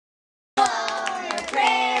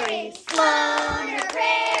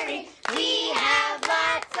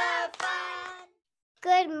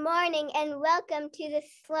morning and welcome to the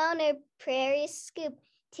Sloaner Prairie Scoop.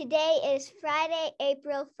 Today is Friday,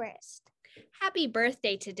 April 1st. Happy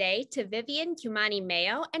birthday today to Vivian Cumani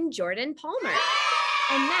Mayo and Jordan Palmer.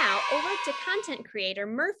 And now over to content creator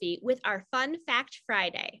Murphy with our Fun Fact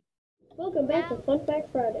Friday. Welcome back to Fun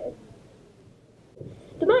Fact Friday.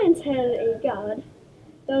 The Mayans had a god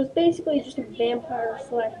that was basically just a vampire /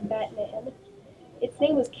 Batman. Its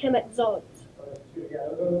name was Kemet-Zod.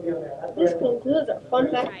 This concludes our Fun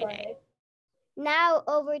Fact Friday. Now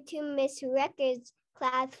over to Miss Record's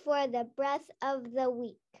class for the breath of the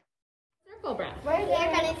week. Circle breath. We're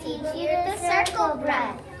going to teach you the circle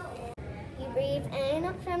breath. You breathe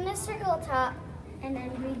in from the circle top and then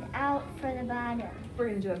breathe out for the bottom. We're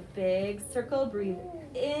going to do a big circle. Breathe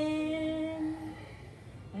in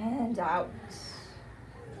and out.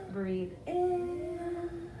 Breathe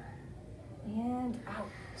in and out.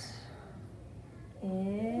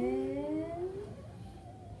 In,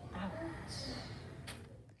 out.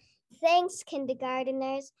 Thanks,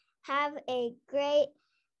 kindergarteners. Have a great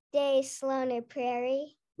day, Sloaner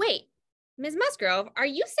Prairie. Wait, Ms. Musgrove, are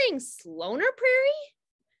you saying Sloaner Prairie?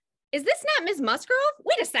 Is this not Ms. Musgrove?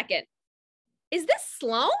 Wait a second. Is this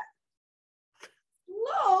Sloan?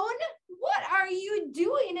 Sloan, what are you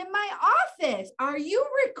doing in my office? Are you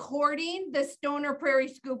recording the Stoner Prairie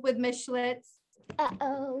Scoop with Miss Schlitz?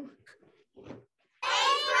 Uh-oh.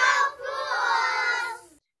 April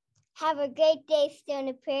Fools! Have a great day,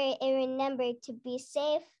 Stoner Prairie, and remember to be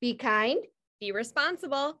safe, Be kind, be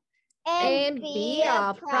responsible, and be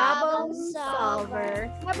a problem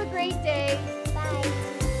solver. Have a great day. Bye.